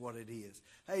What it is.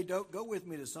 Hey, don't go with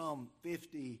me to Psalm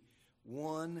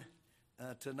 51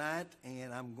 tonight,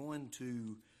 and I'm going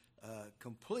to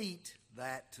complete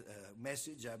that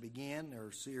message I began,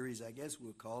 or series, I guess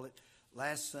we'll call it,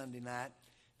 last Sunday night.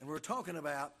 And we're talking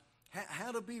about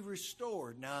how to be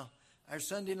restored. Now, our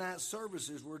Sunday night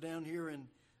services, we're down here in,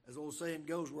 as the old saying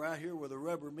goes, we're out here where the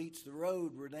rubber meets the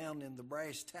road. We're down in the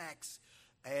brass tacks,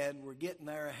 and we're getting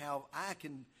there how I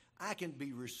can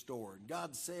be restored.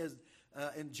 God says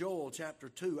in Joel chapter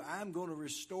 2, I'm going to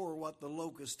restore what the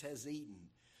locust has eaten.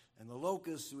 And the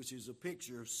locust, which is a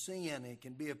picture of sin, it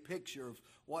can be a picture of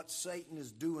what Satan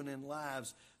is doing in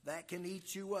lives. That can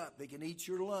eat you up. It can eat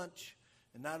your lunch.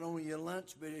 And not only your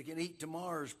lunch, but it can eat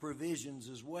tomorrow's provisions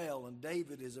as well. And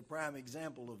David is a prime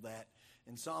example of that.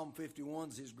 In Psalm 51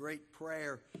 is his great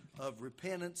prayer of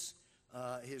repentance,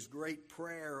 his great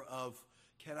prayer of,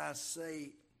 can I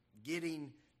say,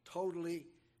 getting totally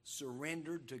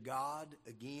surrendered to God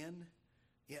again.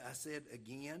 Yeah, I said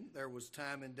again. There was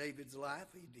time in David's life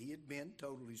he had been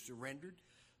totally surrendered,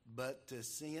 but to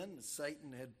sin,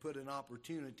 Satan had put an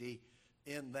opportunity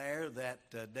in there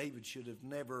that David should have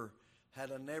never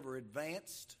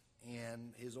advanced,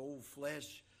 and his old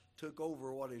flesh took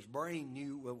over what his brain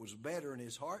knew what was better, and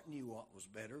his heart knew what was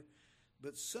better.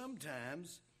 But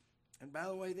sometimes, and by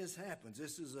the way, this happens.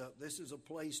 This is a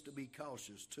place to be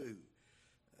cautious too.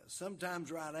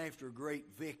 Sometimes right after great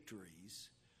victories,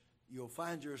 you'll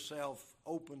find yourself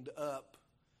opened up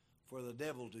for the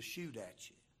devil to shoot at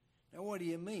you. Now, what do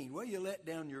you mean? Well, you let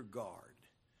down your guard.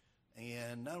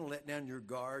 And not only let down your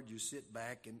guard, you sit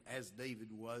back, and as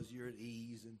David was, you're at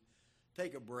ease and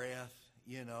take a breath,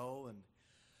 and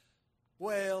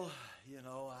well,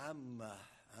 I'm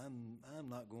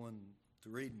not going to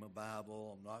read my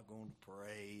Bible. I'm not going to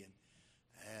pray,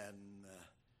 and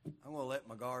I'm going to let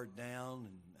my guard down,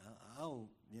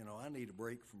 and I need a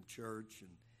break from church.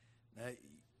 And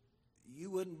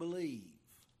you wouldn't believe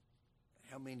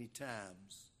how many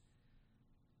times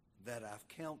that I've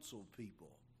counseled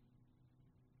people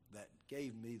that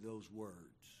gave me those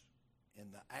words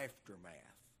in the aftermath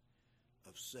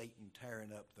of Satan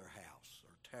tearing up their house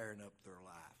or tearing up their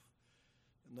life.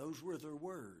 And those were their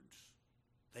words.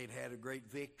 They'd had a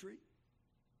great victory,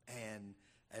 and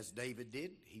as David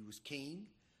did, he was king.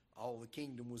 All the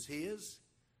kingdom was his.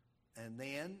 And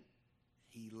then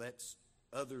he lets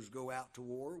others go out to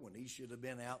war when he should have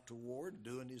been out to war,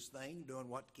 doing his thing, doing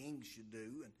what kings should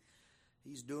do. And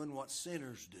he's doing what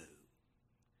sinners do.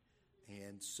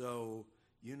 And so,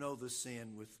 the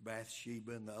sin with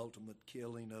Bathsheba and the ultimate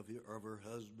killing of her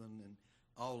husband and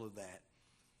all of that.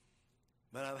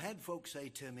 But I've had folks say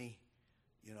to me,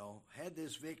 had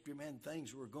this victory, man,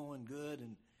 things were going good.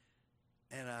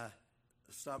 And I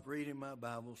stopped reading my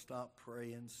Bible, stopped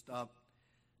praying, stopped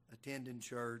attending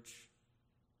church,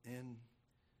 and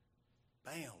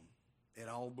bam, it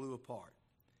all blew apart.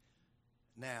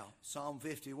 Now, Psalm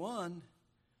 51,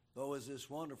 though, is this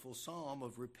wonderful psalm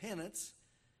of repentance,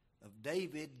 of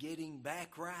David getting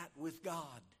back right with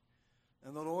God.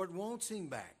 And the Lord wants him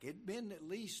back. It'd been at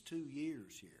least 2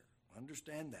 years here.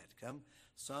 Understand that.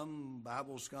 Some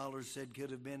Bible scholars said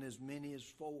could have been as many as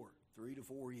 3 to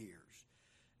 4 years.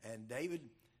 And David,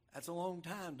 that's a long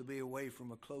time to be away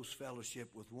from a close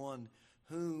fellowship with one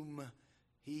whom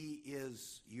he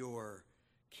is your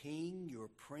king, your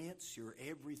prince, your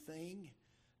everything.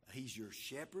 He's your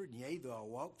shepherd. Yea, though I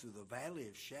walk through the valley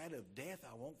of shadow of death,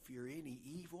 I won't fear any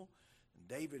evil. And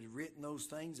David had written those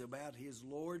things about his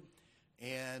Lord.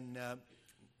 And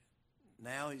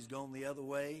now he's gone the other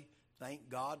way. Thank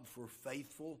God for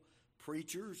faithful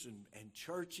preachers and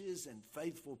churches and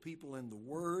faithful people in the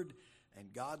Word.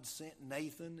 And God sent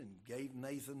Nathan and gave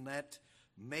Nathan that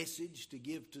message to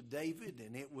give to David.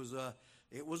 And it was a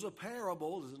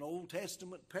parable. It was an Old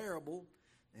Testament parable.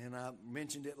 And I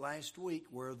mentioned it last week,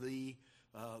 where the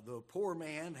poor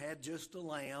man had just a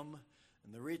lamb,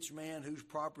 and the rich man whose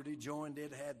property joined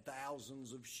it had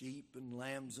thousands of sheep and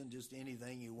lambs and just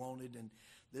anything he wanted. And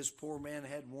this poor man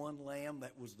had one lamb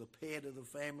that was the pet of the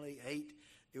family, ate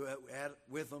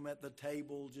with them at the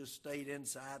table, just stayed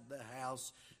inside the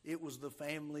house. It was the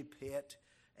family pet.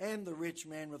 And the rich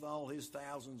man, with all his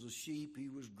thousands of sheep, he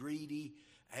was greedy,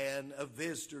 and a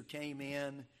visitor came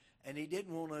in. And he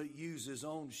didn't want to use his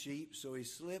own sheep, so he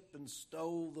slipped and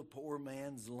stole the poor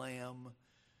man's lamb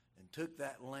and took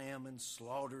that lamb and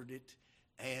slaughtered it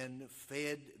and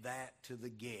fed that to the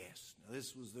guests. Now,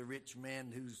 this was the rich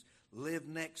man who's lived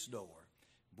next door.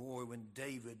 Boy, when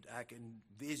David, I can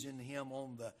vision him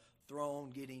on the throne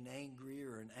getting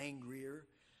angrier and angrier.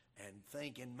 and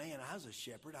thinking, man, I was a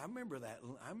shepherd. I remember that.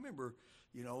 I remember,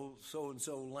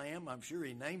 so-and-so lamb. I'm sure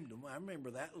he named them. I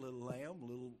remember that little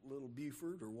lamb, little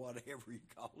Buford or whatever you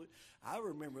call it. I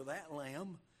remember that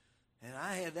lamb, and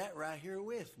I had that right here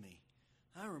with me.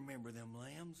 I remember them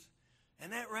lambs.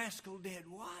 And that rascal did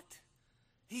what?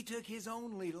 He took his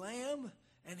only lamb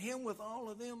and him with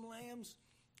all of them lambs.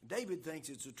 David thinks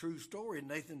it's a true story.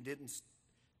 Nathan didn't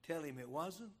tell him it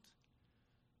wasn't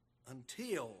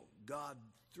until God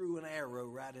threw an arrow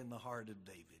right in the heart of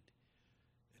David.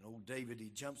 And old David, he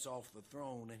jumps off the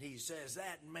throne and he says,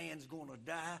 that man's going to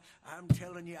die. I'm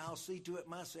telling you, I'll see to it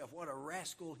myself. What a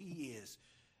rascal he is.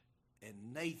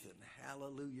 And Nathan,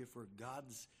 hallelujah, for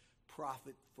God's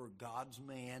prophet, for God's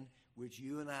man, which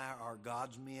you and I are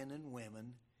God's men and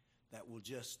women that will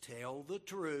just tell the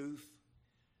truth.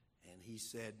 And he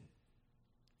said,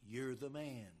 you're the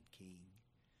man, king.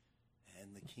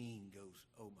 And the king goes,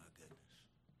 oh my goodness,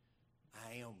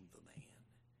 I am the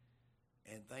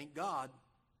man. And thank God,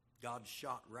 God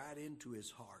shot right into his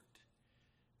heart.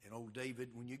 And old David,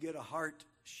 when you get a heart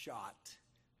shot,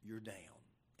 you're down.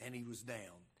 And he was down.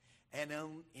 And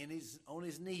on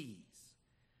his knees,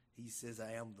 he says,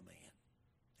 I am the man.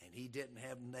 And he didn't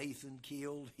have Nathan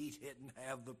killed. He didn't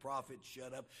have the prophet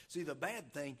shut up. See, the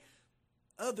bad thing,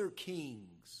 other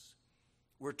kings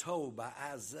were told by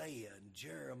Isaiah and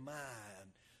Jeremiah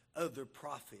and other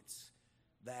prophets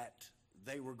that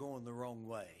they were going the wrong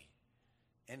way.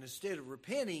 And instead of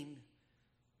repenting,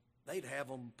 they'd have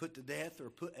them put to death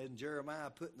or and Jeremiah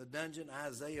put in the dungeon.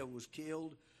 Isaiah was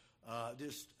killed.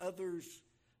 Just others,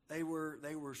 they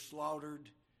were slaughtered.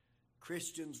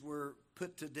 Christians were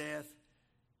put to death.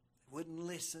 Wouldn't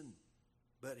listen.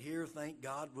 But here, thank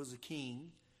God, was a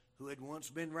king who had once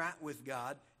been right with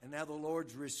God, and now the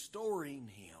Lord's restoring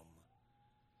him.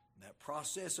 That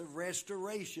process of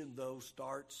restoration, though,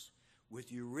 starts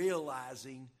with you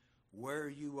realizing where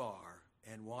you are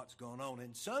and what's going on.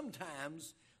 And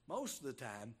sometimes, most of the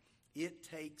time, it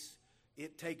takes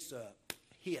a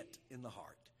hit in the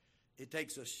heart. It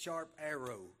takes a sharp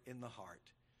arrow in the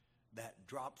heart that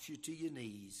drops you to your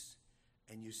knees,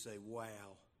 and you say, wow,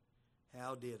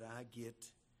 how did I get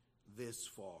this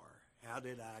far? How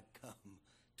did I come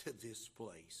to this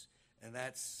place? And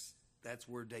that's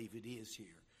where David is here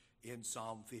in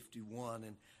Psalm 51.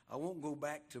 And I won't go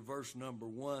back to verse number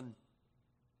 1,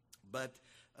 but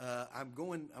I'm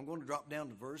going to drop down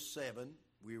to verse 7.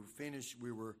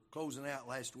 We were closing out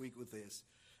last week with this.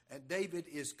 And David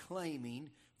is claiming,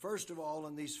 first of all,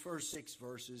 in these first 6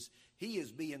 verses, he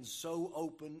is being so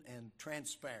open and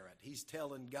transparent. He's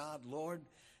telling God, Lord,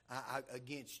 I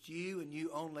against you and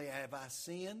you only have I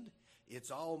sinned.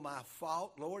 It's all my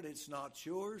fault, Lord. It's not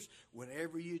yours.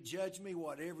 Whenever you judge me,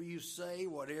 whatever you say,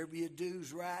 whatever you do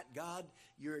is right. God,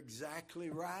 you're exactly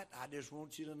right. I just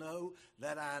want you to know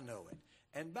that I know it.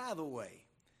 And by the way,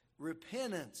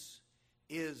 repentance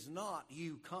is not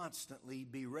you constantly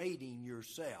berating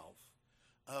yourself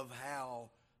of how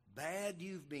bad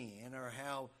you've been or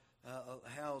how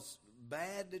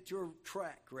bad that your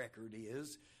track record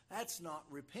is. That's not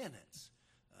repentance.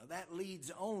 That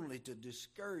leads only to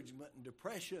discouragement and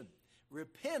depression.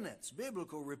 Repentance,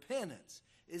 biblical repentance,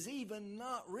 is even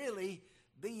not really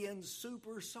being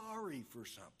super sorry for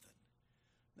something.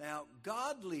 Now,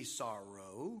 godly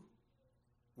sorrow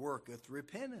worketh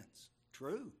repentance.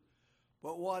 True.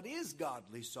 But what is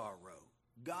godly sorrow?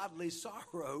 Godly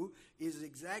sorrow is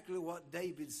exactly what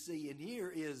David's seeing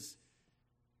here is,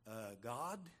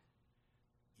 God,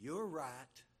 you're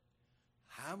right.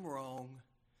 I'm wrong.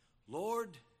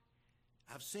 Lord,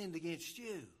 I've sinned against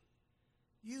you.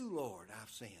 You, Lord, I've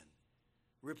sinned.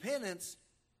 Repentance,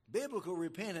 biblical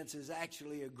repentance, is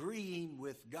actually agreeing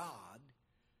with God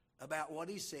about what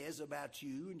he says about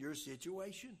you and your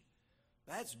situation.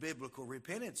 That's biblical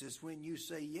repentance. It's when you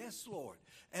say, yes, Lord.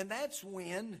 And that's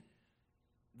when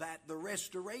the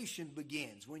restoration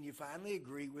begins, when you finally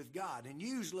agree with God. And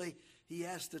usually he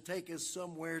has to take us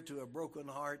somewhere to a broken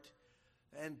heart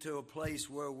and to a place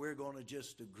where we're going to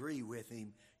just agree with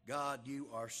him. God, you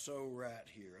are so right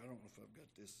here. I don't know if I've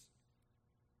got this.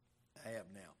 I have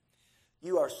now.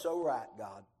 You are so right,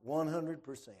 God,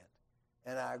 100%.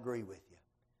 And I agree with you.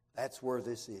 That's where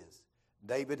this is.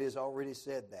 David has already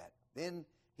said that. Then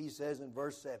he says in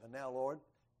verse 7, now, Lord,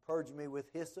 purge me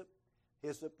with hyssop.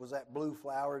 Hyssop was that blue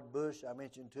flowered bush I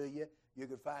mentioned to you. You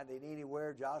could find it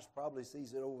anywhere. Josh probably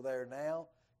sees it over there now.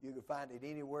 You could find it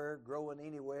anywhere, growing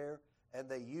anywhere. And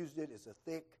they used it. It's a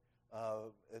thick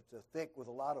with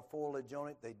a lot of foliage on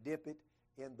it. They dip it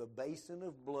in the basin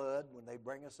of blood when they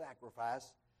bring a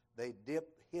sacrifice. They dip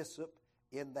hyssop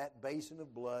in that basin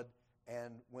of blood.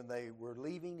 And when they were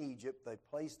leaving Egypt, they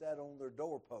placed that on their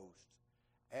doorposts.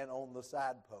 and on the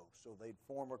side post. So they'd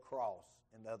form a cross,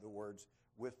 in other words,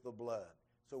 with the blood.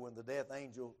 So when the death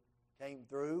angel came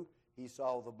through, he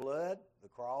saw the blood, the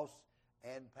cross,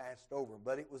 and passed over.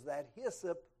 But it was that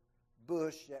hyssop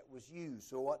bush that was used.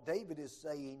 So what David is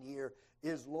saying here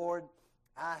is, Lord,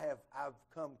 I've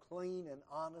come clean and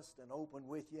honest and open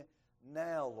with you.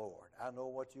 Now, Lord, I know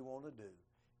what you want to do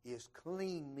is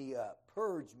clean me up,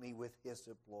 purge me with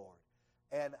hyssop, Lord,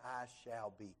 and I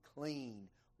shall be clean.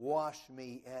 Wash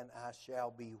me, and I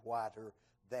shall be whiter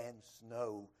than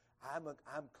snow. I'm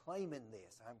claiming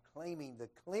this. I'm claiming the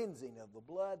cleansing of the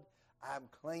blood. I'm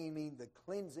claiming the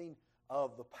cleansing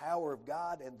of the power of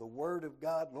God and the Word of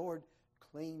God. Lord,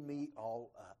 clean me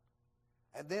all up.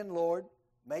 And then, Lord,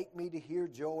 make me to hear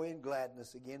joy and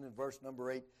gladness, again in verse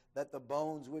number 8, that the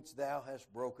bones which thou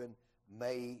hast broken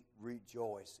may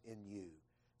rejoice in you.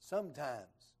 Sometimes,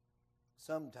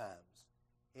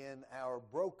 in our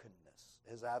brokenness,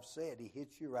 as I've said, He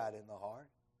hits you right in the heart,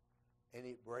 and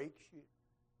it breaks you,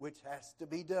 which has to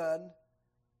be done.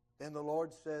 Then the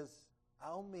Lord says,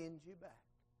 I'll mend you back.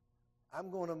 I'm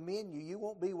going to mend you. You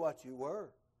won't be what you were.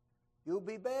 You'll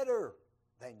be better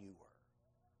than you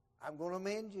were. I'm going to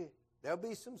mend you. There'll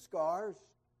be some scars.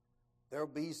 There'll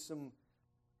be some,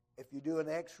 if you do an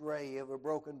x-ray of a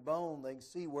broken bone, they can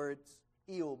see where it's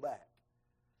healed back.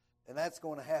 And that's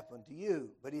going to happen to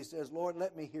you. But He says, Lord,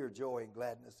 let me hear joy and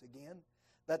gladness again,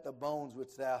 that the bones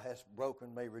which thou hast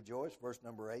broken may rejoice. Verse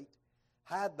number 8.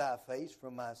 Hide thy face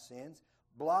from my sins.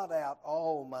 Blot out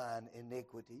all mine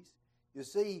iniquities. You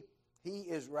see, he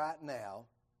is right now,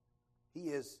 he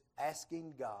is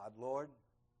asking God, Lord,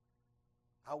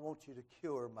 I want you to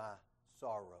cure my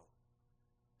sorrow.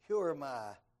 Cure my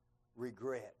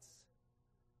regrets.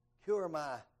 Cure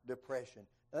my depression.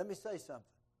 Now, let me say something.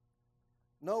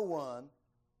 No one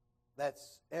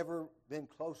that's ever been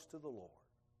close to the Lord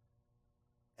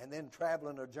and then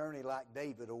traveling a journey like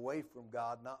David away from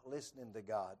God, not listening to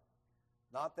God,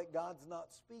 not that God's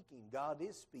not speaking. God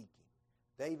is speaking.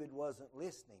 David wasn't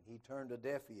listening. He turned a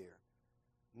deaf ear.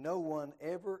 No one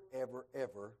ever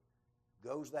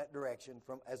goes that direction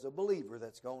from, as a believer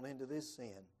that's gone into this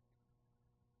sin,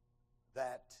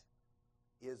 that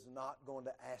is not going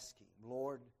to ask Him,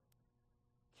 Lord,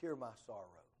 cure my sorrows.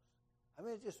 I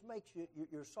mean, it just makes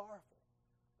you're sorrowful.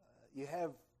 You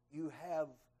have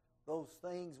those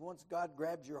things. Once God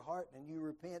grabs your heart and you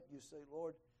repent, you say,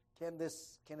 Lord, can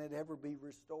it ever be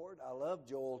restored? I love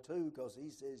Joel too, because he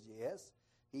says, yes,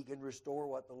 He can restore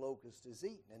what the locust has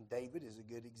eaten. And David is a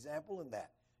good example in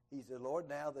that. He said, Lord,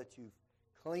 now that you've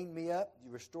cleaned me up,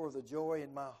 you restore the joy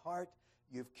in my heart,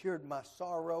 you've cured my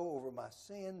sorrow over my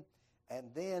sin. And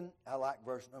then, I like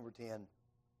verse number 10.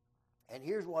 And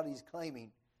here's what he's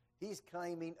claiming. He's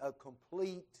claiming a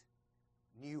complete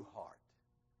new heart,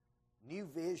 new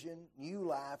vision, new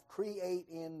life. Create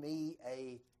in me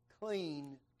a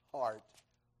clean heart,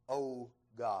 O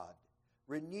God.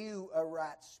 Renew a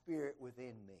right spirit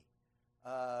within me.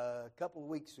 A couple of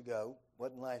weeks ago,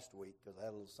 wasn't last week because I had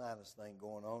a little sinus thing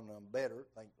going on and I'm better,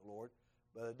 thank the Lord.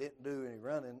 But I didn't do any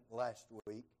running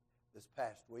this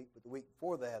past week, but the week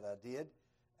before that I did.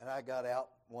 And I got out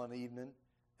one evening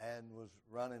and was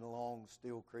running along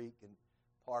Steel Creek and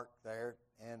parked there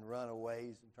and run a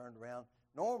ways and turned around.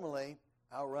 Normally,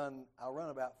 I'll run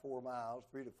about 4 miles,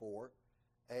 3 to 4.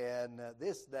 And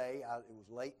this day, it was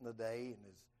late in the day,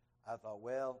 and I thought,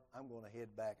 well, I'm going to head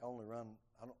back. I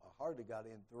hardly got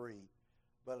in 3.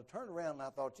 But I turned around and I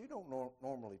thought, you don't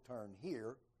normally turn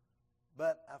here.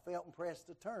 But I felt impressed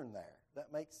to turn there.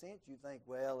 That makes sense? You think,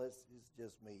 well, it's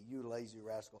just me, you lazy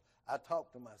rascal. I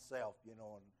talk to myself,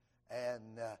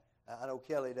 and I know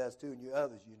Kelly does too, and you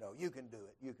others, you can do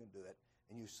it, you can do it.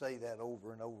 And you say that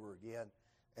over and over again.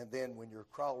 And then when you're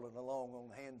crawling along on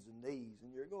hands and knees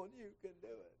and you're going, you can do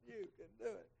it, you can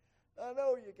do it. I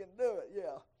know you can do it,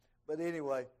 yeah. But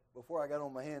anyway, before I got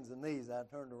on my hands and knees, I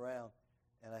turned around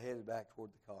and I headed back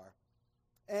toward the car.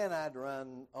 And I'd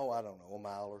run, a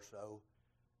mile or so.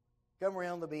 Come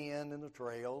around the bend in the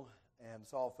trail and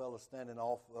saw a fellow standing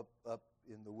off up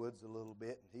in the woods a little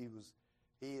bit. And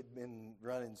he had been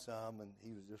running some, and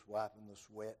he was just wiping the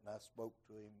sweat. And I spoke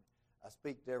to him. I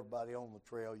speak to everybody on the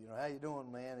trail. How you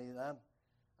doing, man? He said,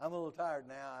 I'm a little tired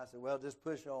now. I said, well, just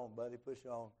push on, buddy, push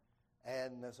on.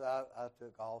 And so I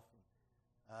took off.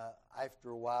 After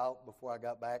a while, before I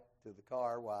got back to the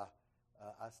car,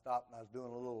 I stopped and I was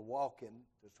doing a little walking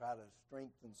to try to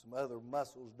strengthen some other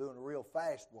muscles, doing a real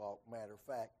fast walk, matter of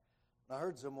fact. And I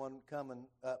heard someone coming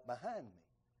up behind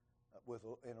me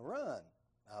in a run.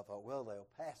 I thought, well, they'll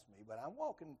pass me, but I'm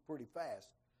walking pretty fast.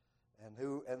 And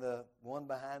the one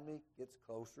behind me gets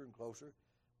closer and closer.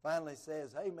 finally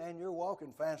says, hey, man, you're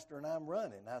walking faster than I'm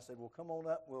running. I said, well, come on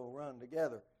up, we'll run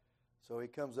together. So he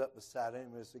comes up beside him.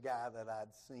 It's the guy that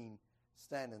I'd seen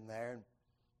standing there. And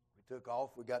we took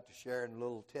off. We got to sharing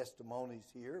little testimonies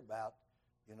here about,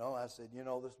 I said,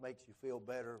 this makes you feel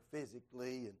better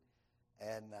physically.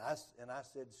 And I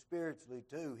said, spiritually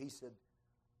too. He said,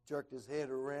 jerked his head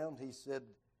around. He said,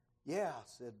 yeah. I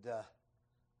said,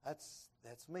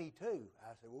 that's me too.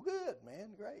 I said, well, good, man,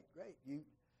 great.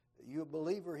 You a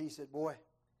believer? He said, boy,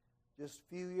 just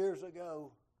a few years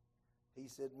ago, he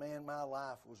said, man, my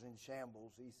life was in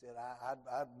shambles. He said,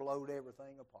 I'd blowed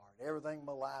everything apart. Everything in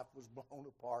my life was blown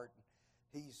apart.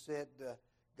 He said,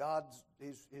 God's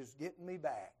is getting me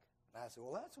back. And I said,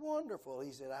 well, that's wonderful.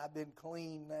 He said, I've been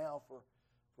clean now for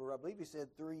I believe he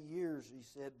said 3 years. He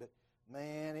said, but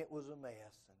man, it was a mess.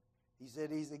 And he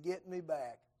said, he's getting me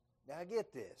back. Now,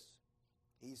 get this.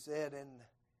 He said, and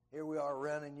here we are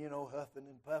running, huffing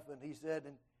and puffing. He said,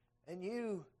 and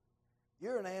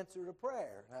you're an answer to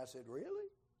prayer. And I said, really?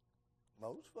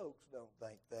 Most folks don't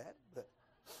think that, but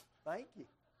thank you.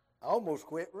 I almost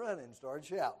quit running and started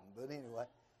shouting, but anyway.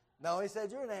 No, he said,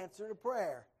 you're an answer to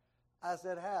prayer. I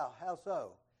said, how? How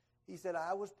so? He said,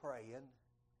 I was praying,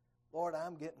 Lord,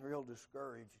 I'm getting real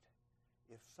discouraged.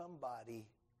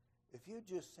 If you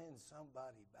just send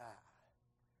somebody by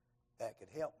that could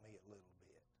help me a little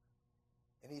bit.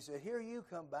 And he said, here you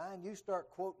come by and you start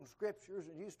quoting scriptures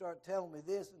and you start telling me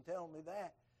this and telling me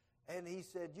that. And he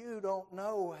said, you don't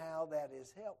know how that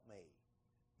has helped me.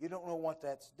 You don't know what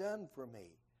that's done for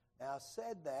me. Now, I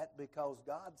said that because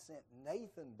God sent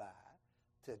Nathan by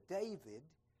to David,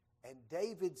 and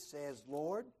David says,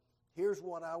 Lord, here's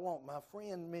what I want. My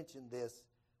friend mentioned this.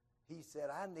 He said,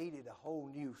 I needed a whole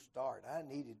new start. I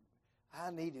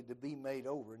needed to be made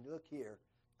over. And look here.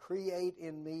 Create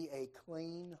in me a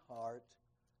clean heart,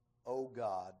 O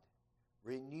God.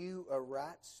 Renew a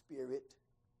right spirit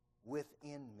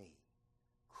within me.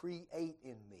 Create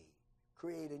in me.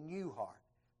 Create a new heart.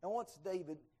 Now, what's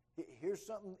David? Here's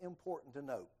something important to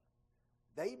note.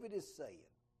 David is saying,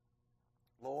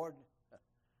 Lord,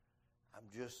 I'm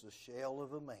just the shell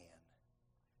of a man.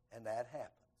 And that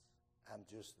happens. I'm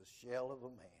just the shell of a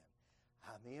man.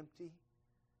 I'm empty.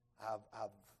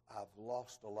 I've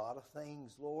lost a lot of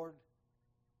things, Lord.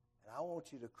 And I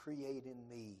want you to create in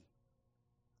me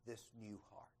this new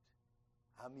heart.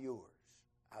 I'm yours.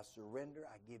 I surrender.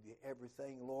 I give you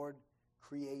everything, Lord.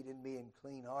 Create in me a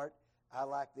clean heart. I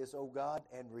like this, oh God,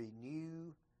 and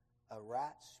renew a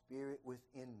right spirit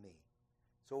within me.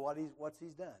 So what's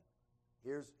he's done?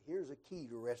 Here's a key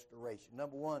to restoration.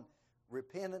 Number one,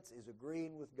 repentance is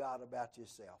agreeing with God about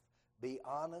yourself. Be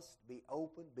honest, be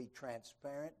open, be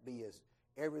transparent, be as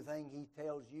everything he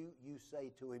tells you, you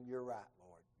say to him, you're right,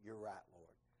 Lord. You're right, Lord.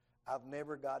 I've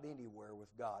never got anywhere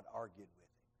with God argued with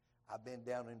him. I've been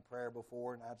down in prayer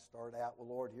before, and I'd start out, well,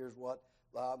 Lord, here's what,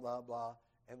 blah, blah, blah.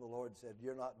 And the Lord said,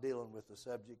 you're not dealing with the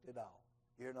subject at all.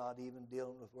 You're not even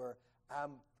dealing with where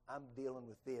I'm dealing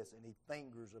with this. And he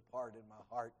fingers a part in my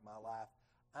heart, my life.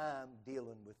 I'm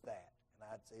dealing with that. And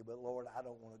I'd say, but Lord, I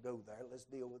don't want to go there. Let's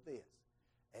deal with this.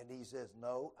 And he says,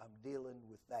 no, I'm dealing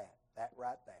with that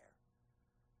right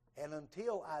there. And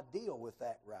until I deal with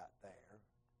that right there,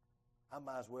 I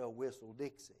might as well whistle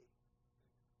Dixie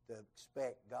to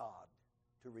expect God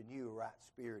to renew a right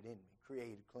spirit in me,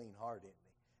 create a clean heart in me.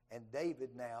 And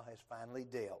David now has finally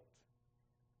dealt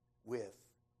with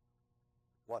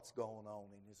what's going on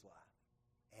in his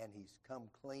life. And he's come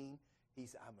clean.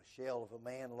 I'm a shell of a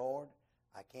man, Lord.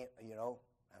 I can't,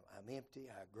 I'm empty.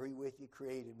 I agree with you.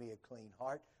 Created me a clean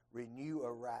heart. Renew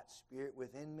a right spirit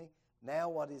within me. Now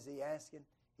what is he asking?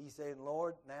 He's saying,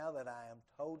 Lord, now that I am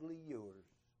totally yours,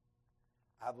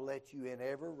 I've let you in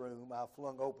every room. I've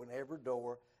flung open every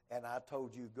door. And I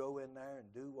told you, go in there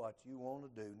and do what you want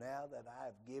to do. Now that I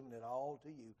have given it all to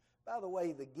you. By the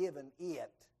way, the giving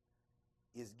it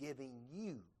is giving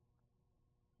you.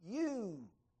 You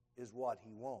is what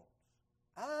he wants.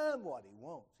 I'm what he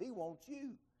wants. He wants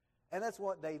you. And that's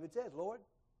what David says, Lord,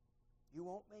 you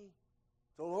want me.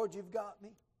 So, Lord, you've got me.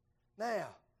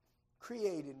 Now,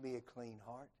 create in me a clean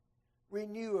heart.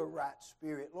 Renew a right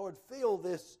spirit. Lord, fill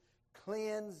this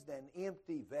cleansed and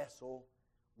empty vessel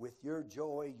with your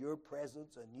joy, your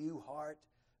presence, a new heart,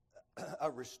 a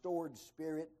restored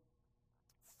spirit.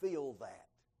 Fill that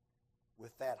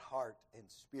with that heart and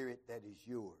spirit that is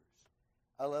yours.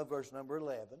 I love verse number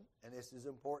 11, and this is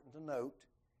important to note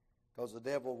because the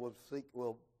devil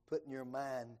will put in your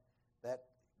mind that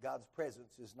God's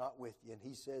presence is not with you. And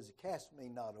he says, cast me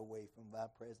not away from thy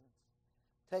presence.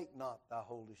 Take not thy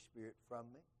Holy Spirit from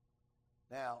me.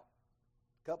 Now,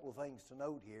 a couple of things to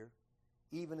note here.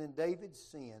 Even in David's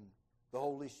sin, The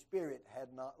Holy Spirit had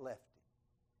not left him,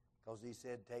 because he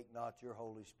said, take not your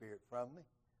Holy Spirit from me.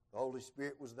 The Holy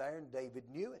Spirit was there, and David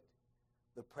knew it,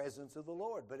 the presence of the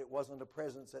Lord. But it wasn't a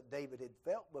presence that David had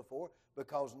felt before,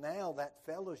 because now that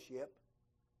fellowship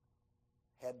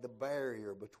had the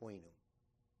barrier between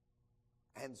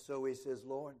them. And so he says,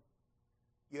 Lord,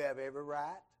 you have every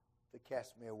right to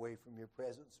cast me away from your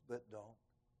presence, but don't.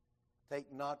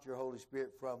 Take not your Holy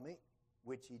Spirit from me,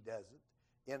 which he doesn't.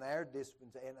 In our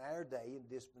day and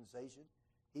dispensation,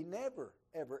 he never,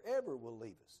 ever, ever will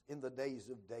leave us. In the days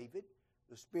of David,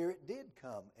 the Spirit did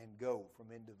come and go from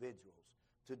individuals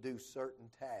to do certain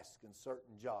tasks and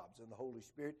certain jobs. And the Holy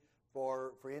Spirit,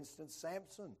 for instance,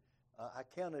 Samson, I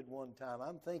counted one time.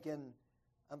 I'm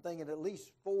thinking at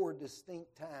least 4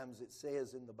 distinct times it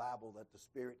says in the Bible that the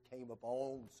Spirit came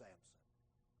upon Samson.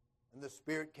 And the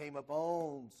Spirit came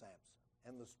upon Samson.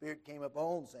 And the Spirit came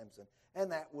upon Samson.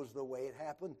 And that was the way it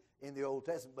happened in the Old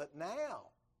Testament. But now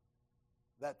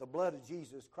that the blood of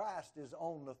Jesus Christ is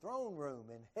on the throne room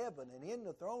in heaven and in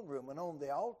the throne room and on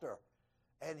the altar,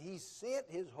 and he sent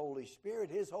his Holy Spirit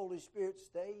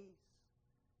stays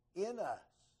in us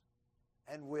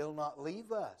and will not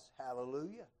leave us.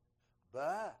 Hallelujah.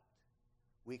 But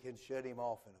we can shut him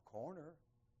off in a corner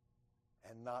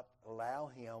and not allow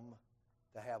him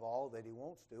to have all that he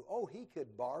wants to. Oh, he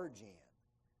could barge in.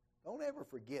 Don't ever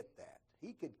forget that.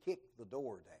 He could kick the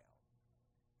door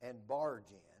down and barge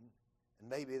in, and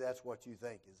maybe that's what you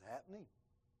think is happening.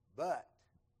 But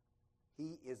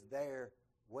he is there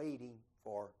waiting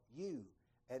for you.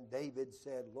 And David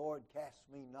said, Lord, cast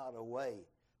me not away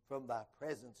from thy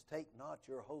presence. Take not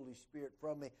your Holy Spirit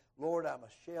from me. Lord, I'm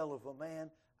a shell of a man.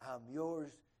 I'm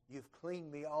yours. You've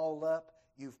cleaned me all up.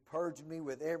 You've purged me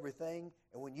with everything.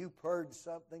 And when you purge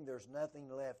something, there's nothing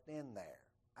left in there.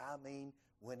 I mean,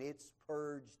 when it's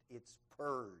purged, it's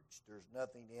purged. There's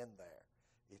nothing in there.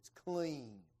 It's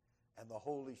clean. And the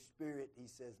Holy Spirit, he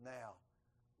says, now,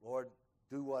 Lord,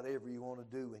 do whatever you want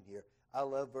to do in here. I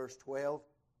love verse 12.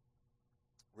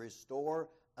 Restore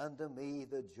unto me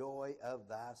the joy of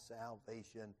thy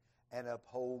salvation, and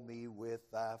uphold me with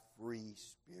thy free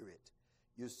spirit.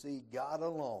 You see, God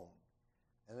alone,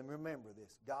 and then remember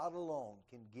this, God alone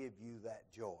can give you that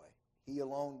joy. He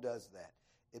alone does that.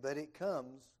 But it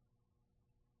comes,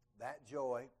 that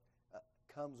joy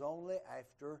comes only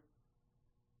after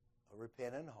a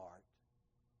repentant heart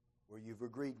where you've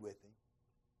agreed with him.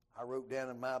 I wrote down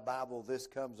in my Bible, this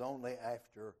comes only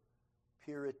after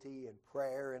purity and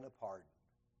prayer and a pardon.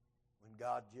 When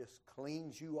God just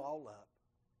cleans you all up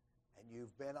and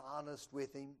you've been honest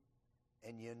with him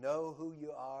and you know who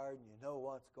you are and you know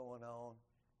what's going on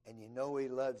and you know he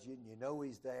loves you and you know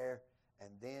he's there, and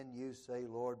then you say,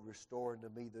 Lord, restore unto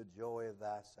me the joy of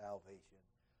thy salvation.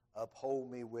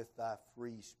 Uphold me with thy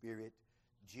free spirit.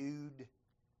 Jude,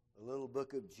 the little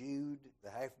book of Jude, the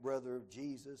half-brother of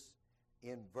Jesus,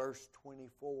 in verse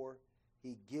 24,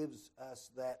 he gives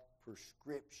us that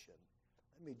prescription.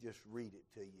 Let me just read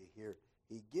it to you here.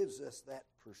 He gives us that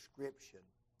prescription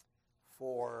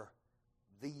for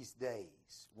these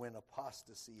days when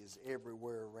apostasy is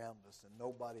everywhere around us and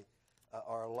nobody,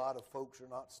 or a lot of folks are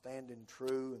not standing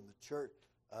true,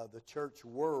 and the church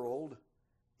world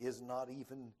is not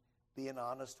even being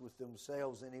honest with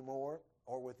themselves anymore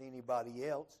or with anybody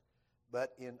else.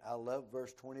 But I love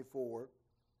verse 24.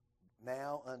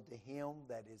 Now unto him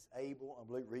that is able,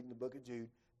 I'm reading the book of Jude,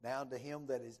 now unto him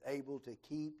that is able to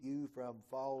keep you from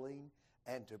falling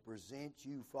and to present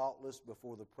you faultless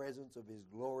before the presence of his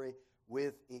glory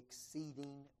with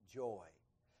exceeding joy.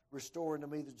 Restore unto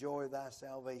me the joy of thy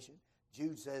salvation.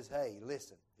 Jude says, hey,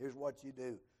 listen, here's what you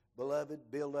do. Beloved,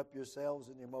 build up yourselves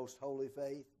in your most holy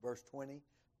faith. Verse 20,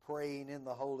 praying in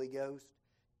the Holy Ghost.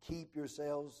 Keep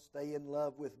yourselves, stay in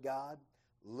love with God,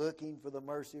 looking for the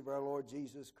mercy of our Lord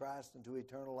Jesus Christ unto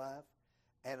eternal life.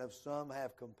 And of some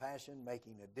have compassion,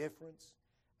 making a difference.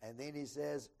 And then he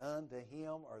says, unto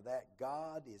him, or that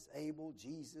God is able,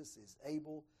 Jesus is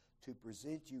able to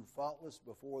present you faultless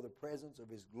before the presence of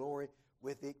his glory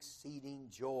with exceeding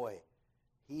joy.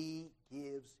 He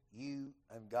gives you,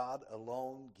 and God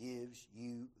alone gives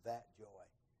you that joy.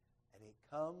 And it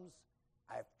comes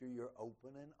after you're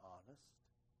open and honest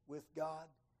with God,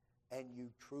 and you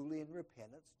truly in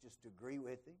repentance just agree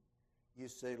with him. You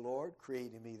say, Lord,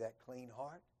 create in me that clean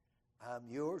heart. I'm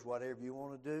yours, whatever you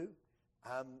want to do.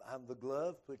 I'm the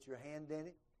glove, put your hand in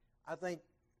it. I think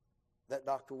that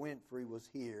Dr. Winfrey was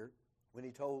here when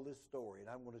he told this story, and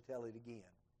I'm going to tell it again.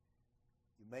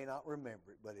 You may not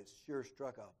remember it, but it sure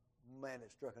struck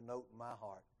a note in my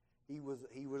heart. He was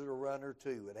a runner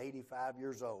too. At 85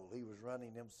 years old, he was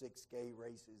running them 6K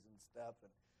races and stuff,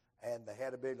 and they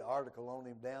had a big article on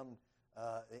him down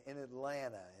in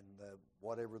Atlanta, and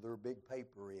whatever their big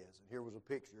paper is. And here was a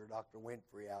picture of Dr.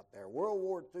 Winfrey out there. World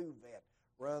War II vet,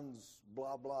 runs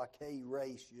blah, blah K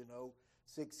race,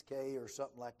 6K or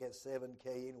something like that,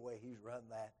 7K. Anyway, he's run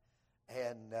that.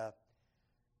 And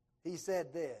he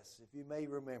said this, if you may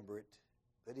remember it,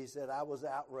 but he said, I was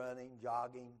out running,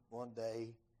 jogging one day,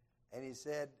 and he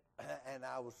said, and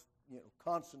I was,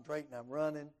 concentrating, I'm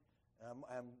running,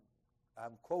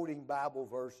 I'm quoting Bible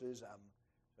verses, I'm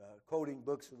quoting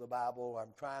books of the Bible.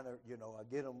 I'm trying to,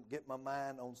 get my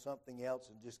mind on something else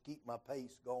and just keep my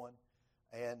pace going.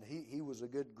 And he was a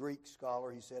good Greek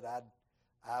scholar. He said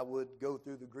I would go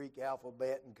through the Greek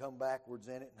alphabet and come backwards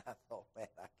in it. And I thought, man,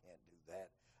 I can't do that.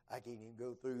 I can't even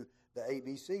go through the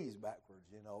ABCs backwards,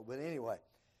 But anyway,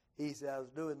 he said I was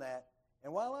doing that.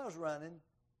 And while I was running,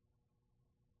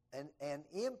 an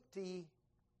empty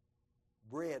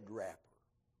bread wrapper,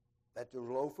 that the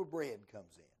loaf of bread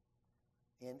comes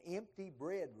in, an empty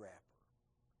bread wrapper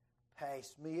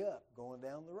passed me up going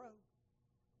down the road.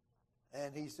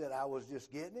 And he said, I was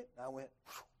just getting it. And I went,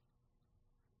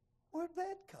 where'd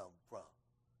that come from?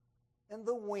 And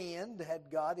the wind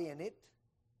had got in it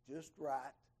just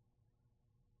right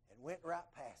and went right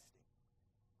past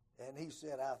him. And he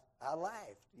said, I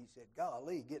laughed. He said,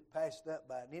 golly, get passed up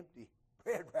by an empty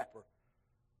bread wrapper.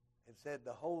 And said,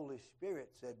 the Holy Spirit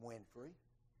said, Winfrey.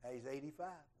 He's 85,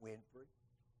 Winfrey.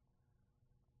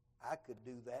 I could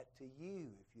do that to you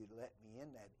if you'd let me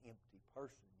in that empty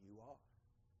person you are.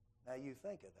 Now you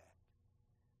think of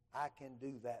that. I can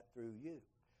do that through you.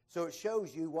 So it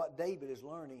shows you what David is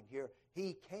learning here.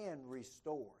 He can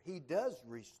restore. He does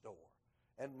restore.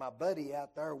 And my buddy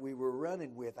out there we were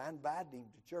running with, I invited him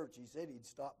to church. He said he'd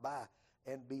stop by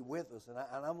and be with us. And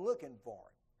I'm looking for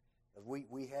him.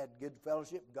 We had good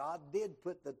fellowship. God did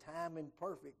put the time in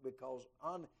perfect, because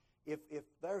if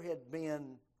there had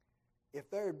been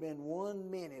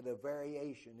 1 minute of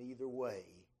variation either way,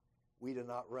 we'd have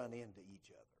not run into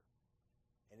each other.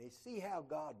 And you see how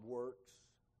God works.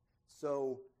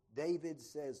 So David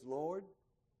says, Lord,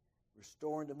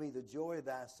 restore unto me the joy of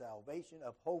thy salvation.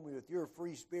 Uphold me with your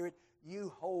free spirit.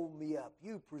 You hold me up.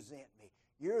 You present me.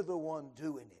 You're the one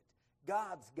doing it.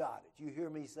 God's got it. You hear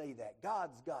me say that.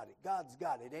 God's got it. God's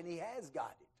got it. And he has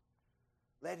got it.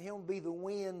 Let him be the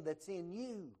wind that's in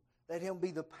you. Let him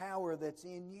be the power that's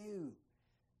in you.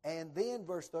 And then,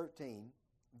 verse 13,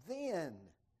 then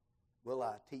will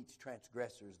I teach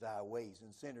transgressors thy ways,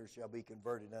 and sinners shall be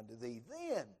converted unto thee.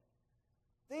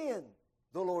 Then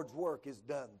the Lord's work is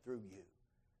done through you.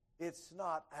 It's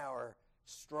not our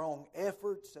strong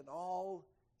efforts and all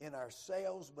in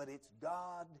ourselves, but it's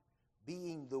God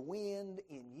being the wind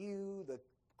in you,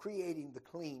 creating the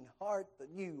clean heart, the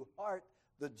new heart,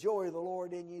 the joy of the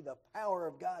Lord in you, the power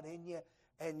of God in you,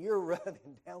 and you're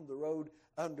running down the road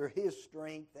under his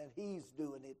strength, and he's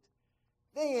doing it.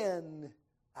 Then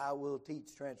I will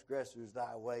teach transgressors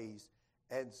thy ways,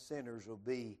 and sinners will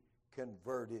be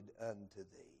converted unto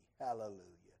thee. Hallelujah.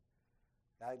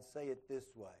 I'd say it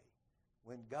this way.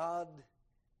 When God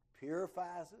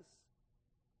purifies us,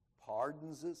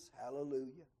 pardons us,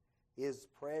 hallelujah, his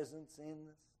presence in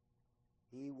us,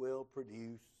 he will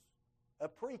produce a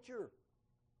preacher.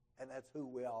 And that's who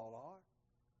we all are.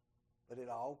 But it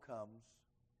all comes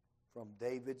from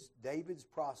David's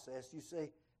process. You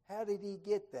say, how did he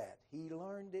get that? He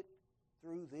learned it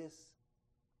through this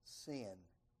sin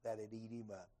that had eat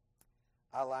him up.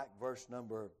 I like verse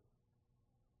number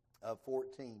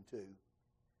 14 too.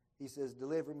 He says,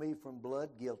 deliver me from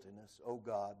blood guiltiness, O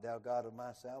God, thou God of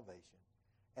my salvation,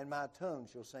 and my tongue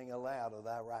shall sing aloud of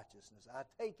thy righteousness. I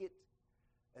take it,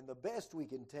 and the best we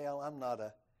can tell, I'm not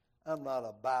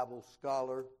a Bible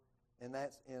scholar, and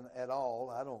that's at all,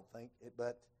 I don't think,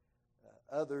 but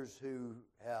others who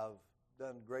have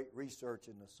done great research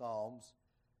in the Psalms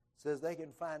says they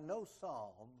can find no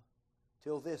psalm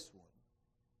till this one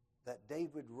that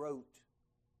David wrote,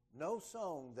 no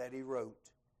song that he wrote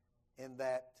in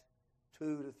that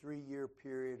 2 to 3 year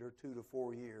period or 2 to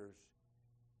 4 years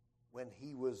when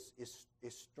he was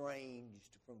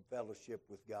estranged from fellowship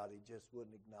with God. He just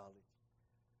wouldn't acknowledge.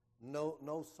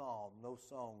 No psalm, no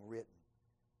song written.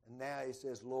 And now he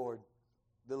says, Lord,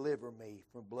 deliver me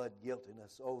from blood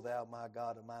guiltiness, O thou my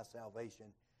God of my salvation,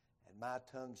 and my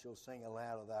tongue shall sing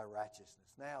aloud of thy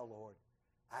righteousness. Now, Lord,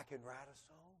 I can write a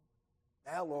song.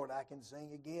 Now, Lord, I can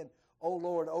sing again. O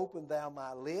Lord, open thou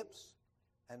my lips,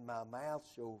 and my mouth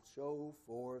shall show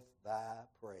forth thy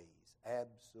praise.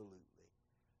 Absolutely.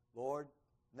 Lord,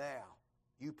 now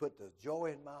you put the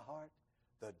joy in my heart,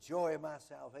 the joy of my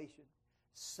salvation.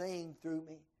 Sing through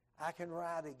me. I can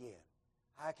write again.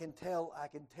 I can tell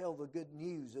the good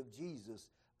news of Jesus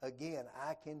again.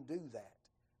 I can do that.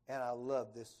 And I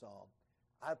love this psalm.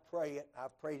 I pray it.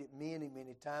 I've prayed it many,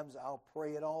 many times. I'll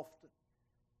pray it often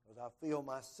because I feel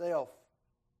myself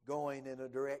going in a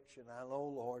direction. I know,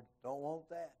 Lord, don't want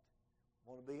that.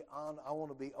 I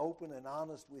want to be open and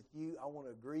honest with you. I want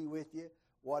to agree with you.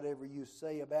 Whatever you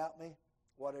say about me,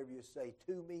 whatever you say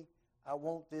to me, I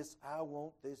want this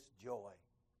joy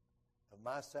of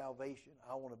my salvation.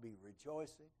 I want to be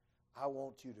rejoicing. I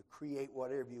want you to create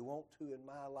whatever you want to in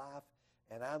my life.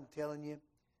 And I'm telling you,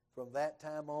 from that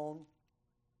time on,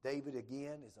 David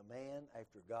again is a man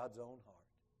after God's own heart.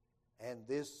 And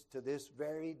to this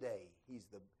very day,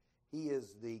 he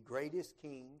is the greatest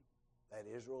king that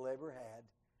Israel ever had.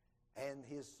 And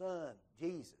his son,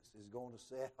 Jesus, is going to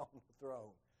sit on the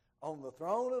throne. On the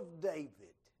throne of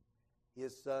David,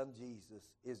 his son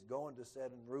Jesus is going to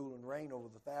sit and rule and reign over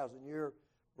the 1,000-year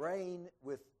reign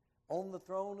on the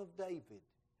throne of David.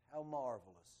 How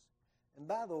marvelous. And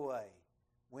by the way,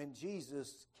 when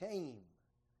Jesus came,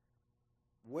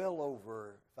 well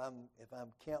over, if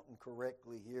I'm counting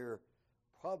correctly here,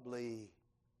 probably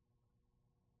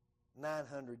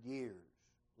 900 years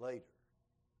later,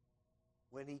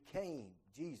 when he came,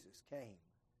 Jesus came,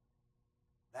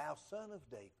 thou son of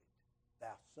David,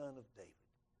 thou son of David,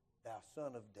 thou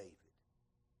son of David.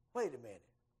 Wait a minute,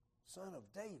 son of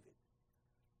David.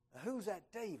 Now who's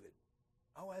that David?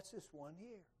 Oh, that's this one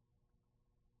here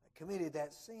that committed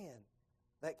that sin,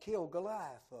 that killed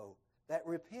Goliath, though, that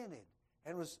repented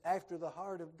and was after the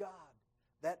heart of God.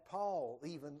 That Paul,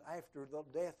 even after the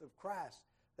death of Christ,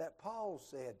 that Paul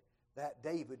said that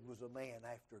David was a man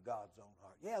after God's own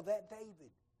heart. Yeah, that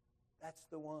David. That's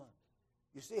the one.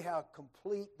 You see how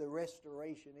complete the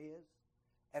restoration is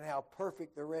and how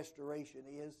perfect the restoration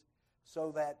is,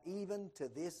 so that even to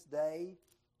this day,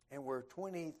 and we're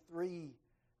 2023,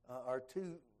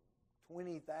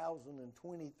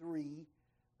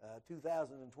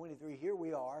 here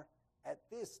we are at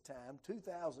this time,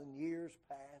 2,000 years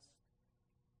past,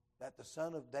 that the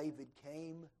Son of David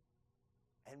came,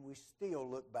 and we still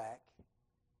look back,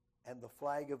 and the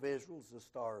flag of Israel is the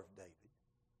Star of David.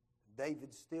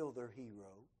 David's still their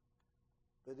hero,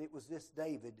 but it was this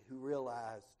David who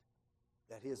realized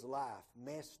that his life,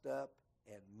 messed up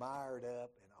and mired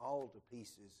up and all to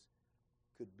pieces,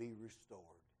 could be restored.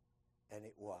 And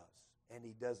it was. And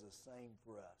he does the same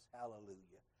for us.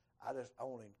 Hallelujah. I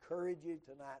want to encourage you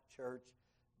tonight, church,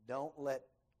 don't let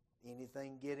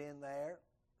anything get in there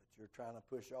that you're trying to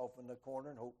push off in the corner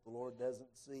and hope the Lord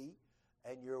doesn't see,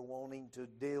 and you're wanting to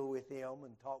deal with him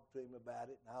and talk to him about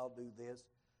it, and I'll do this.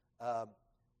 I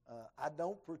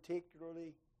don't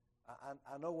particularly,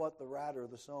 I know what the writer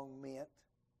of the song meant,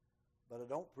 but I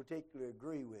don't particularly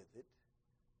agree with it.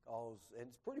 And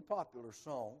it's a pretty popular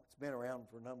song. It's been around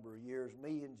for a number of years.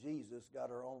 Me and Jesus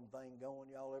got our own thing going.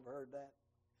 Y'all ever heard that?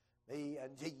 Me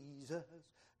and Jesus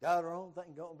got our own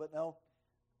thing going. But no,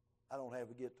 I don't have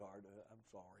a guitar. I'm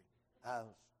sorry. I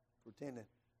was pretending.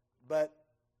 But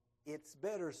it's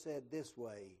better said this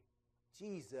way.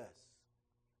 Jesus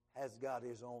has got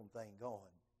his own thing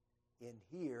going in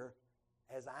here,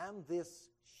 as I'm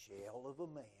this shell of a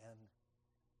man,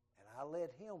 and I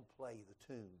let him play the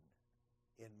tune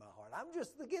in my heart. I'm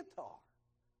just the guitar.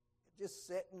 It's just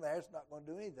sitting there. It's not going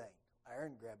to do anything.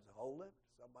 Aaron grabs a hold of it.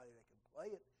 Somebody that can play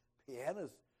it. Piano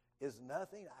is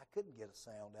nothing. I couldn't get a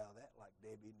sound out of that like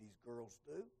Debbie and these girls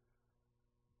do.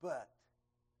 But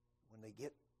when they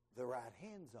get the right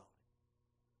hands on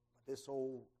it, this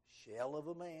old shell of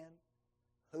a man,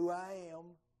 who I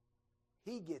am,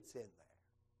 he gets in there.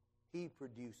 He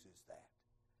produces that.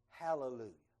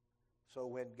 Hallelujah. So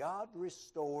when God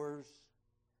restores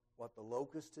what the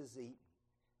locust has eaten,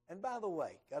 and by the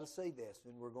way, got to say this,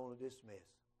 and we're going to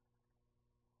dismiss.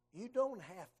 You don't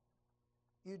have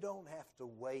to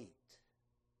wait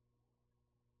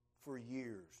for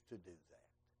years to do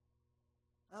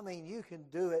that. I mean, you can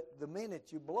do it the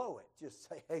minute you blow it. Just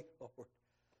say, hey, Lord,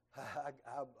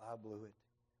 I blew it.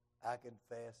 I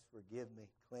confess, forgive me,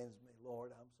 cleanse me.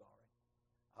 Lord, I'm sorry.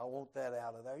 I want that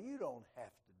out of there. You don't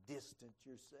have to distance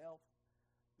yourself.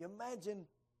 You imagine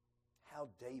how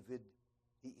David,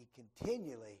 he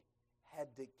continually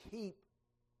had to keep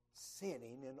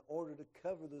sinning in order to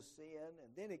cover the sin,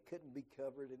 and then it couldn't be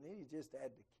covered, and then he just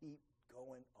had to keep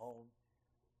going on.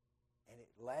 And it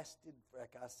lasted,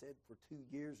 like I said, for 2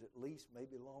 years at least,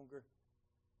 maybe longer,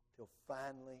 till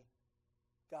finally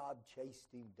God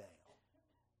chased him down.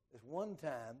 There's one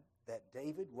time that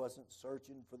David wasn't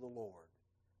searching for the Lord.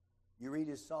 You read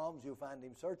his Psalms, you'll find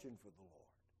him searching for the Lord.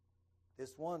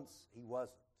 This once he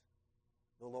wasn't.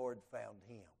 The Lord found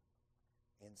him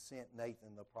and sent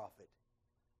Nathan the prophet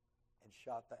and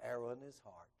shot the arrow in his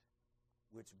heart,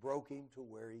 which broke him to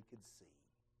where he could see.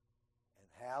 And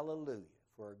hallelujah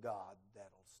for a God that'll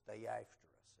stay after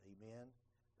us. Amen.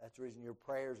 That's the reason your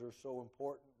prayers are so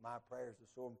important. My prayers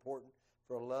are so important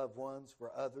for loved ones,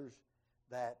 for others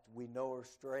that we know are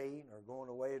straying or going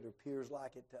away. It appears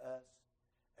like it to us.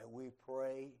 And we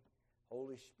pray,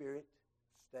 Holy Spirit,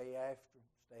 stay after them,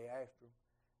 stay after them.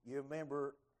 You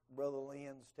remember Brother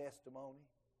Lynn's testimony?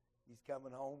 He's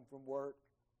coming home from work,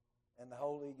 and the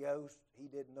Holy Ghost, he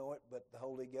didn't know it, but the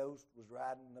Holy Ghost was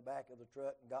riding in the back of the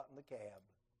truck and got in the cab.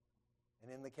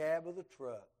 And in the cab of the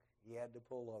truck, he had to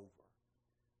pull over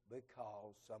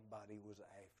because somebody was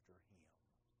after him.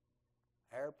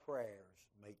 Our prayers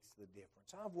makes the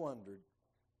difference. I've wondered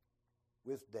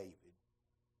with David,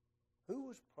 who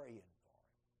was praying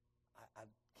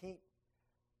for him?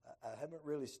 I haven't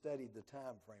really studied the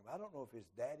time frame. I don't know if his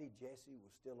daddy, Jesse,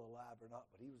 was still alive or not,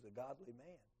 but he was a godly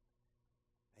man.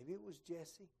 Maybe it was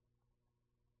Jesse.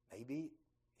 Maybe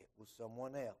it was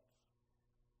someone else.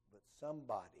 But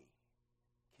somebody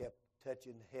kept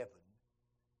touching heaven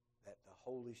that the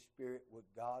Holy Spirit,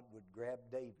 God, would grab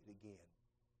David again.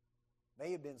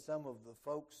 May have been some of the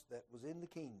folks that was in the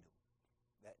kingdom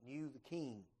that knew the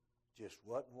king just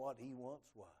wasn't what he once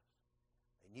was.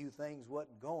 They knew things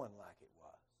wasn't going like it was.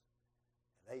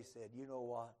 And they said, you know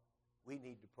what? We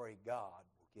need to pray God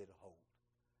will get a hold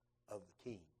of the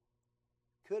king.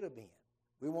 Could have been.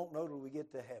 We won't know till we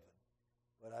get to heaven.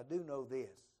 But I do know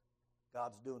this.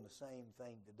 God's doing the same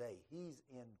thing today. He's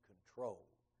in control.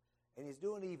 And he's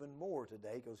doing even more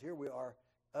today, because here we are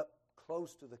up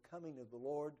close to the coming of the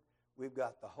Lord. We've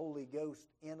got the Holy Ghost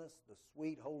in us. The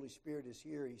sweet Holy Spirit is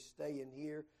here. He's staying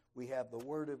here. We have the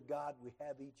Word of God. We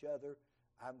have each other.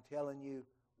 I'm telling you,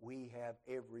 we have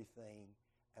everything.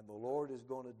 And the Lord is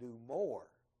going to do more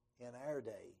in our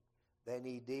day than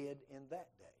he did in that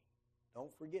day.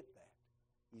 Don't forget that.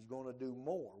 He's going to do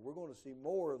more. We're going to see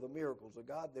more of the miracles of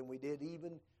God than we did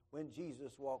even when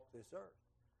Jesus walked this earth.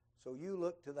 So you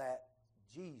look to that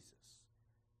Jesus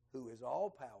who is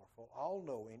all-powerful,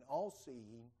 all-knowing,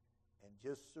 all-seeing, and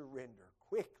just surrender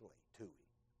quickly to him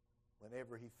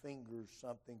whenever he fingers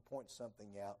something, points something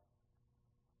out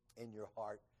in your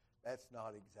heart. That's not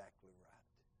exactly right.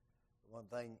 The one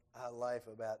thing I laugh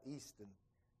about Easton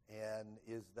and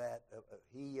is that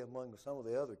he, among some of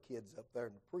the other kids up there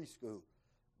in the preschool,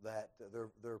 that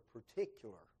they're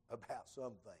particular about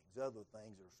some things. Other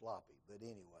things are sloppy. But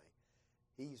anyway,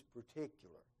 he's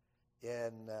particular.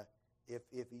 And if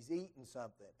he's eating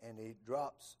something and he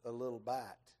drops a little bite,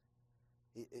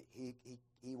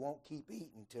 he won't keep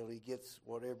eating till he gets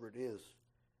whatever it is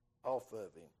off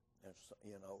of him,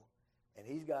 you know. And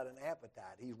he's got an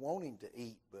appetite. He's wanting to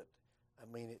eat, but,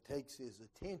 I mean, it takes his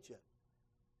attention.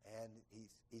 And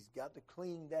he's got to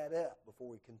clean that up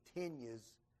before he continues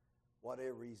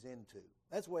whatever he's into.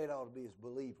 That's the way it ought to be as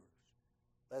believers.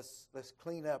 Let's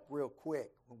clean up real quick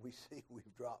when we see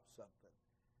we've dropped something.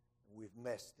 We've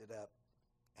messed it up.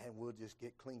 And we'll just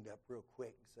get cleaned up real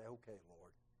quick and say, okay,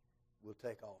 Lord, we'll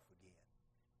take off again.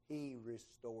 He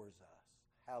restores us.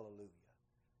 Hallelujah.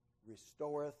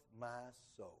 Restoreth my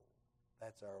soul.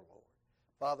 That's our Lord.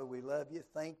 Father, we love you.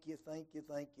 Thank you, thank you,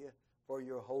 thank you for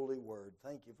your holy word.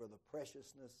 Thank you for the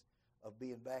preciousness of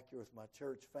being back here with my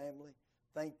church family.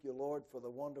 Thank you, Lord, for the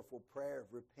wonderful prayer of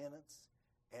repentance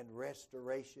and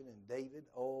restoration in David.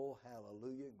 Oh,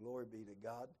 hallelujah. Glory be to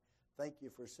God. Thank you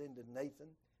for sending Nathan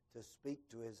to speak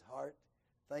to his heart.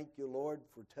 Thank you, Lord,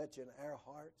 for touching our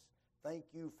hearts. Thank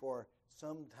you for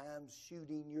sometimes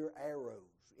shooting your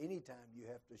arrows. Anytime you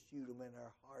have to shoot them in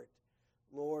our heart.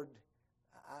 Lord,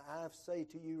 I say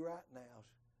to you right now,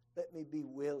 let me be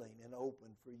willing and open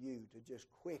for you to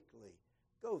just quickly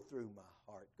go through my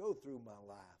heart, go through my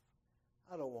life.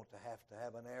 I don't want to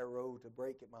have an arrow to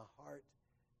break at my heart.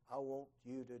 I want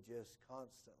you to just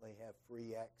constantly have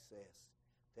free access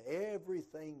to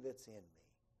everything that's in me.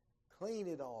 Clean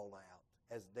it all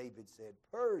out. As David said,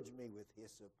 purge me with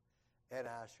hyssop, and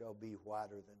I shall be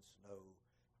whiter than snow.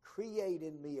 Create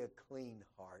in me a clean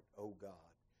heart, O God.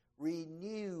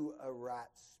 Renew a right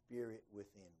spirit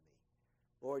within me.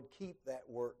 Lord, keep that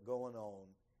work going on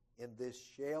in this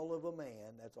shell of a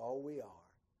man. That's all we are.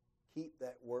 Keep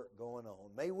that work going on.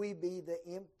 May we be the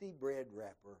empty bread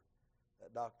wrapper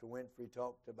that Dr. Winfrey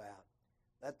talked about,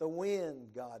 that the wind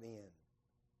got in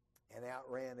and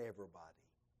outran everybody.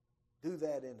 Do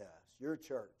that in us, your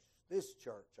church, this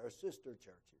church, our sister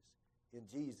churches. In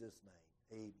Jesus'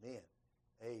 name, amen.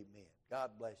 Amen.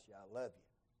 God bless you. I love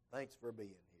you. Thanks for being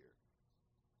here.